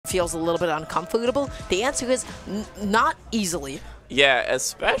feels a little bit uncomfortable? The answer is not easily. Yeah,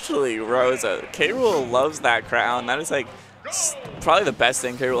 especially Rosa. K-Rool loves that crown. That is like probably the best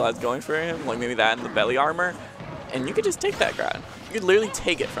thing K-Rool has going for him. Like maybe that and the belly armor. And you could just take that crown. You could literally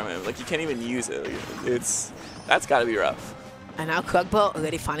take it from him. Like you can't even use it. That's got to be rough. And now Krugbo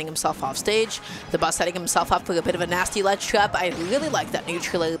already finding himself off stage. The boss setting himself up for a bit of a nasty ledge trap. I really like that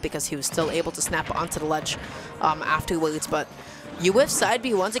neutral because he was still able to snap onto the ledge afterwards. But you whiff side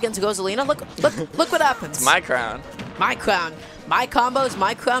B once against Rosalina. Look what happens. It's my crown. My crown. My combos,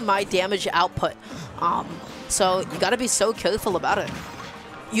 my crown, my damage output. So you gotta be so careful about it.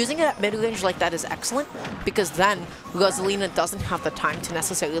 Using it at mid-range like that is excellent, because then Rosalina doesn't have the time to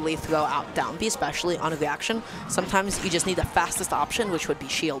necessarily throw out down B, especially on a reaction. Sometimes you just need the fastest option, which would be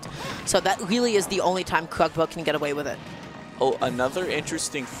shield. So that really is the only time Krugbo can get away with it. Oh, another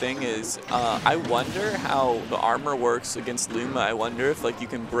interesting thing is, I wonder how the armor works against Luma. I wonder if like you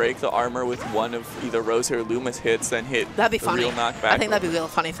can break the armor with one of either Rose or Luma's hits, then hit that'd be the funny. real knockback. I think that'd be real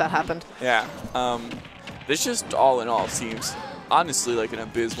funny if that happened. Yeah. This just all in all seems honestly like an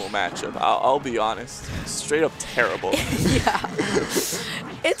abysmal matchup. I'll be honest. Straight up terrible. Yeah.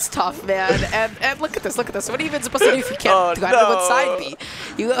 It's tough, man. And look at this, What are you even supposed to do if you can't grab it with side B?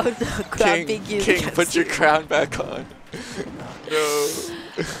 You go grab big you. King, put your crown back on. No.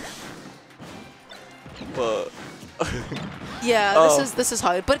 But yeah, this is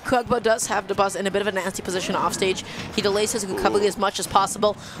hard. But Krugbo does have Dabuz in a bit of a nasty position off stage. He delays his recovery as much as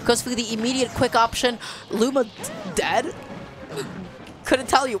possible. Goes for the immediate quick option. Luma dead? Couldn't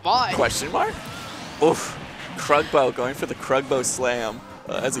tell you why. Question mark? Oof. Krugbo going for the Krugbo slam,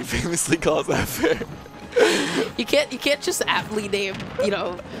 as he famously calls that fair. You can't just aptly name, you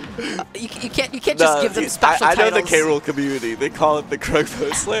know, you can't just give them special I know titles. the K-Rool community. They call it the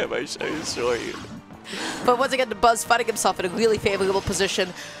Krugbo slam, I assure you. But once again, Dabuz finding himself in a really favorable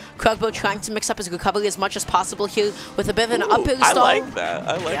position. Krugbo trying to mix up his recovery as much as possible here with a bit of an uphill stall. I like that.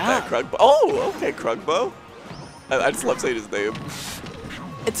 I like that, Krugbo. Oh, okay, Krugbo. I just love saying his name.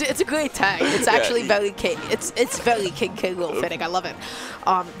 It's a great tag. It's actually very King. It's very King K-Rool fitting. I love it.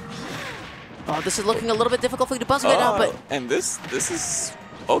 Oh, this is looking a little bit difficult for Dabuz right now, but and this is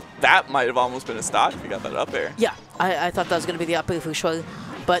that might have almost been a stock if you got that up air. Yeah, I thought that was going to be the up air for sure.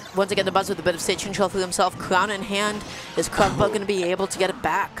 But once again, Dabuz with a bit of stage control for himself, crown in hand. Is Krugbo going to be able to get it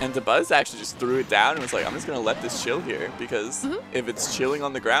back? And Dabuz actually just threw it down and was like, I'm just going to let this chill here, because if it's chilling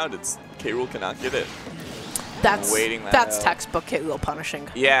on the ground, K-Rool cannot get it. That's textbook K-Rool punishing.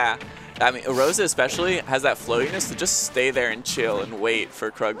 Yeah. I mean, Rosa especially has that floatiness to just stay there and chill and wait for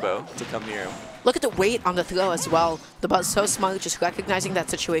Krugbo to come near him. Look at the weight on the throw as well. Dabuz so smart, just recognizing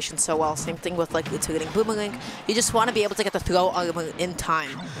that situation so well. Same thing with like rotating boomerang. You just want to be able to get the throw armor in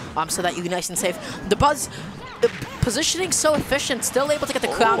time, so that you're nice and safe. Dabuz positioning so efficient, still able to get the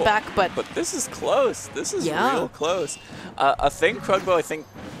crown back, but this is close. This is real close. A thing Krugbo, I think.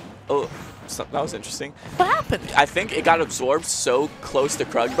 That was interesting. What happened? I think it got absorbed so close to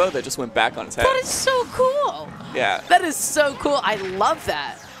Krugbo that it just went back on its head. That is so cool. Yeah. That is so cool. I love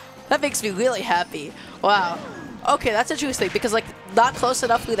that. That makes me really happy. Wow. Okay, that's interesting because like not close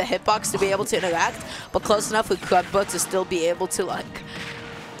enough with the hitbox to be able to interact, but close enough with Krugbo to still be able to like.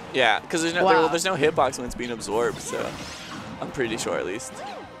 Yeah, because there's no hitbox when it's being absorbed, so I'm pretty sure at least.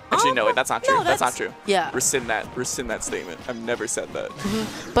 Actually, no, that's not true. No, that's not true. Yeah. Rescind that statement. I've never said that.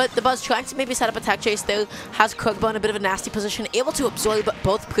 But Dabuz trying to maybe set up a tech chase there, has Krugbo in a bit of a nasty position, able to absorb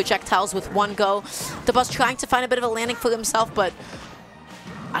both projectiles with one go. Dabuz trying to find a bit of a landing for himself, but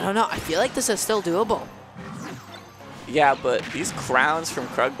I don't know. I feel like this is still doable. Yeah, but these crowns from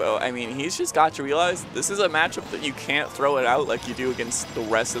Krugbo, I mean, he's just got to realize this is a matchup that you can't throw it out like you do against the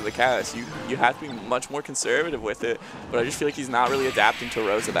rest of the cast. You have to be much more conservative with it, but I just feel like he's not really adapting to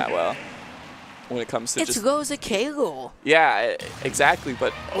Rosa that well when it comes to it's Rosa K-Rool. Yeah, exactly,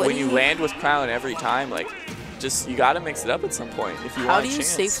 but when you land with crown every time, like, just you got to mix it up at some point if you want a chance. How do you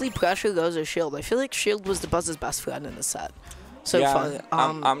safely pressure Rosa Shield? I feel like Shield was Dabuz's best friend in the set. So far,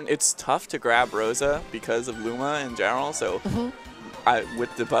 it's tough to grab Rosa because of Luma in general. So,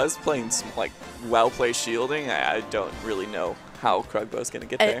 with Dabuz playing some like well-played shielding, I don't really know how Krugbo's gonna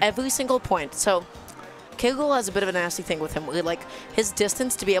get there. At every single point. So, K-Rool has a bit of a nasty thing with him. Where, like his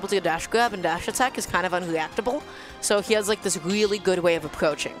distance to be able to dash grab and dash attack is kind of unreactable. So he has like this really good way of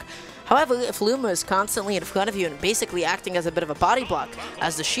approaching. However, if Luma is constantly in front of you and basically acting as a bit of a body block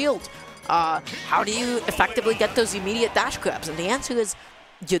as the shield. How do you effectively get those immediate dash grabs? And the answer is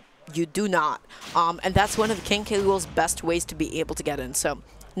you do not. And that's one of King K-Rool's best ways to be able to get in. So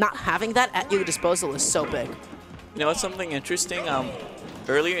not having that at your disposal is so big. You know what's something interesting?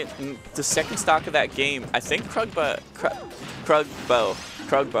 Earlier in the second stock of that game, I think Krugbo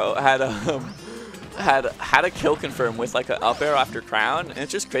Krugbo had a kill confirm with like an up air after crown, and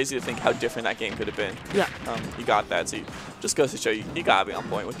it's just crazy to think how different that game could have been. Yeah. You got that, so just goes to show you gotta be on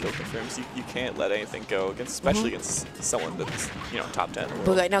point with kill confirms. You can't let anything go against, especially against someone that's top 10 in the world.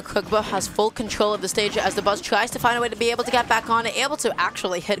 But right now, Krugbo has full control of the stage as Dabuz tries to find a way to be able to get back on it, able to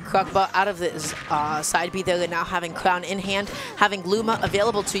actually hit Krugbo out of this side B there, and now having crown in hand, having Luma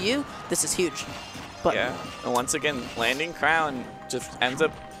available to you. This is huge. But yeah, and once again, landing crown just ends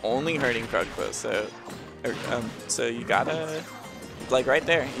up only hurting Krugbo, so you gotta, like right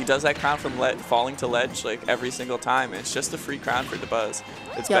there, he does that crown from falling to ledge like every single time, and it's just a free crown for Dabuz.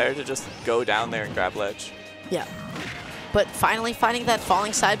 It's better to just go down there and grab ledge. Yeah. But finally finding that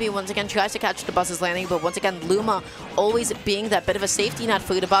falling side B once again tries to catch Dabuz's landing, but once again Luma always being that bit of a safety net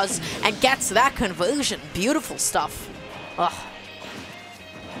for Dabuz and gets that conversion. Beautiful stuff. Ugh.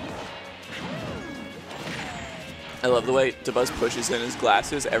 I love the way Dabuz pushes in his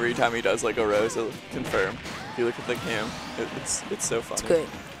glasses every time he does like a Rosa confirm. If you look at the cam, it's so funny. It's great.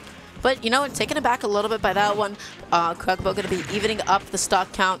 But you know what, taken aback a little bit by that one, Krugbo going to be evening up the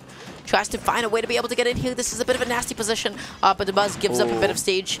stock count. Tries to find a way to be able to get in here. This is a bit of a nasty position, but Dabuz gives up a bit of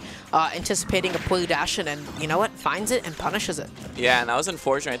stage, anticipating a poor dash, and you know what? Finds it and punishes it. Yeah, and that was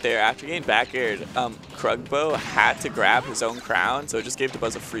unfortunate right there. After getting back aired, Krugbo had to grab his own crown, so it just gave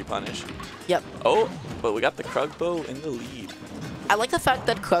Dabuz a free punish. Yep. Oh, but we got the Krugbo in the lead. I like the fact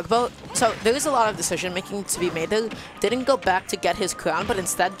that Krugbo, so there is a lot of decision making to be made there. Didn't go back to get his crown, but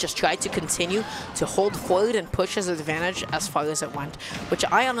instead just tried to continue to hold forward and push his advantage as far as it went, which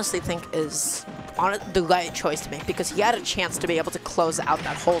I honestly think is the right choice to make because he had a chance to be able to close out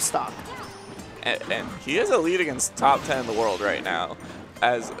that whole stock. And he has a lead against top 10 in the world right now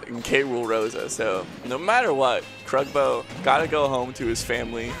as in K-Rool Rosa, so no matter what, Krugbo gotta go home to his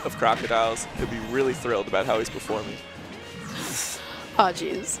family of crocodiles. He'll be really thrilled about how he's performing. Oh,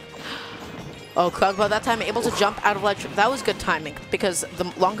 jeez. Oh, Krugbo that time able to jump out of ledge. That was good timing because the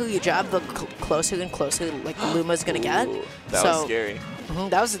longer you jab, the closer and closer like Luma's gonna get. That was scary.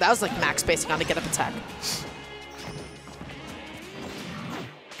 That was like max spacing on the get up attack.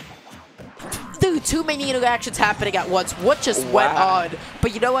 Dude, too many interactions happening at once. What just went on?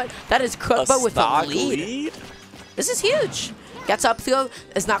 But you know what? That is Krugbo with a lead. This is huge. Gets up throw,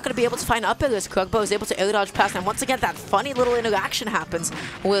 is not going to be able to find up air as Krugbo is able to air dodge past. And once again, that funny little interaction happens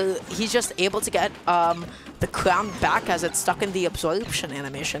where he's just able to get the crown back as it's stuck in the absorption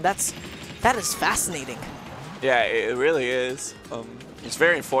animation. That is fascinating. Yeah, it really is. It's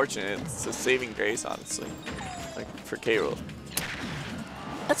very unfortunate. It's a saving grace, honestly, like for K-Rool.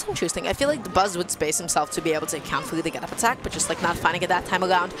 That's interesting. I feel like Dabuz would space himself to be able to account for the get up attack, but just like not finding it that time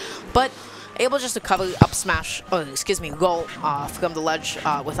around. But able just to cover up smash, or excuse me, roll from the ledge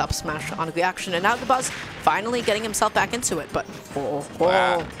with up smash on reaction, and now Dabuz finally getting himself back into it. But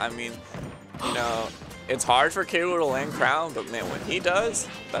wow, I mean, you know, it's hard for K-Rool to land crown, but man, when he does,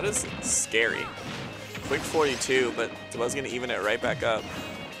 that is scary. Quick 42, but Dabuz gonna even it right back up.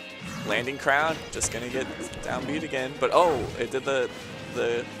 Landing crown, just gonna get downbeat again. But oh, it did the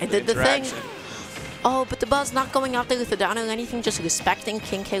interaction. Thing. Oh, but Dabuz not going out there with the down or anything, just respecting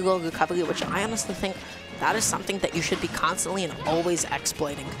King K-Rool recovery, which I honestly think that is something that you should be constantly and always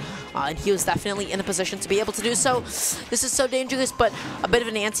exploiting. And he was definitely in a position to be able to do so. This is so dangerous, but a bit of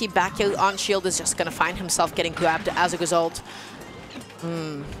an anti-back air on shield is just going to find himself getting grabbed as a result.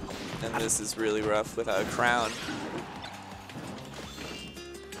 And this is really rough without a crown.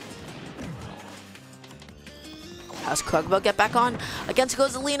 How's Krugbo get back on? Against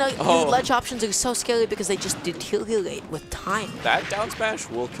Rosalina, ledge options are so scary because they just deteriorate with time. That down smash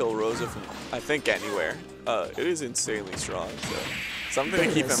will kill Rosa from, I think, anywhere. It is insanely strong, so something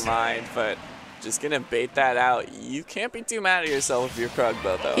to keep in mind, but just gonna bait that out. You can't be too mad at yourself if you're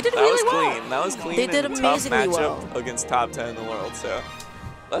Krugbo, though. He did that really was well. clean. That was clean. They did in a tough amazingly matchup against top 10 in the world, so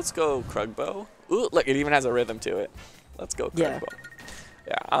let's go Krugbo. Ooh, look, it even has a rhythm to it. Let's go Krugbo. Yeah.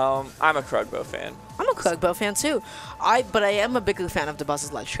 Yeah, I'm a Krugbo fan. I'm a Krugbo fan too. But I am a bigger fan of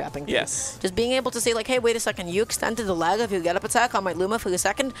Dabuz's ledge trapping. Yes. Just being able to say like, hey, wait a second, you extended the lag of your get up attack on my Luma for a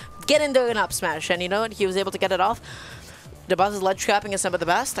second, get in there and up smash. And you know what? He was able to get it off. Dabuz's ledge trapping is some of the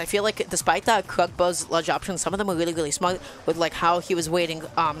best. I feel like despite that, Krugbo's ledge options, some of them are really, really smart with like how he was waiting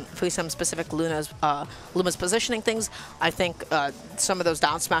for some specific Luma's positioning things. I think some of those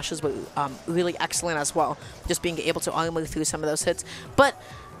down smashes were really excellent as well. Just being able to armor through some of those hits. But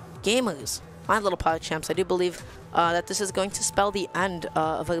gamers, my little pod champs, I do believe that this is going to spell the end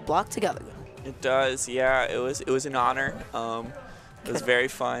of our block together. It does, yeah. It was an honor. It was very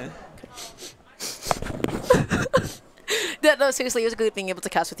fun. No, seriously, it was a good being able to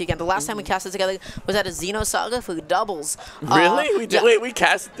cast with you again. The last time we casted together was at a Xeno Saga for doubles. Really? We did. Yeah. Wait, we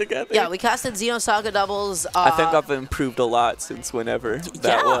casted together? Yeah, we casted Xeno Saga doubles. I think I've improved a lot since whenever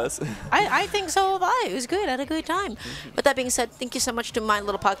that was. I think so have I. It was good. I had a great time. With that being said, thank you so much to my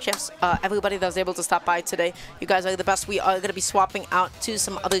little podcasts, everybody that was able to stop by today. You guys are the best. We are going to be swapping out to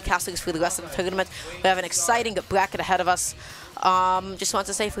some other casters for the rest of the tournament. We have an exciting bracket ahead of us. Just want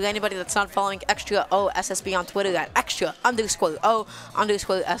to say for anybody that's not following Extra O SSB on Twitter, at Extra_O_SSB.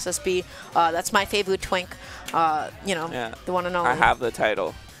 That's my favorite twink. You know, the one and only. I have the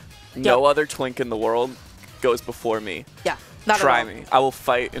title. No other twink in the world goes before me. Yeah, not Try at all. me. I will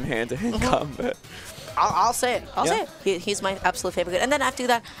fight in hand-to-hand combat. I'll say it. I'll say it. He's my absolute favorite. And then after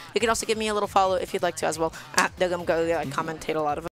that, you can also give me a little follow if you'd like to as well. At Daramgar, I commentate a lot of it.